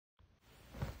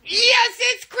Yes,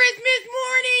 it's Christmas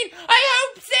morning! I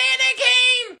hope Santa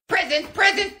came! Presents,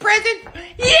 presents, presents!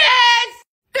 Yes!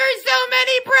 There's so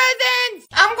many presents!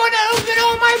 I'm gonna open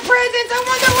all my presents! I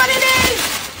wonder what it is!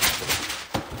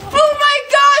 Oh my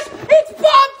gosh! It's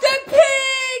Pop the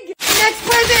Pig! Next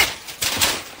present!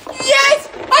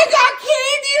 Yes! I got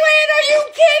Candyland! Are you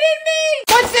kidding me?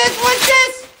 What's this? What's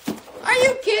this? Are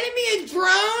you kidding me? A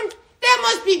drone? That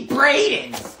must be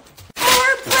Braden's.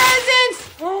 More presents!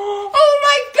 Oh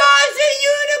my gosh, a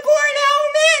unicorn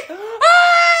helmet!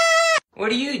 Ah!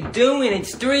 What are you doing?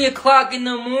 It's 3 o'clock in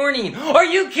the morning. Are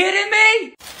you kidding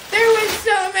me? There was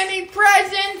so many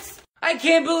presents. I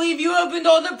can't believe you opened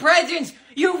all the presents.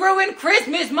 You ruined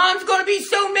Christmas. Mom's gonna be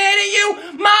so mad at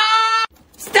you. Mom!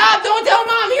 Stop! Don't tell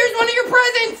Mom. Here's one of your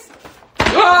presents.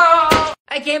 Oh!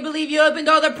 I can't believe you opened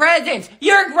all the presents.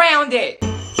 You're grounded.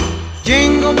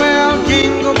 Jingle bell,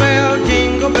 jingle bell,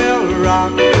 jingle bell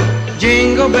rock.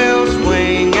 Jingle bells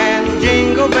swing and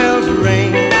jingle bells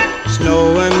ring.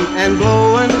 Snowing and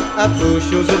blowing up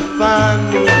bushels of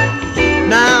fun.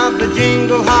 Now the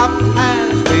jingle hop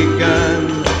has begun.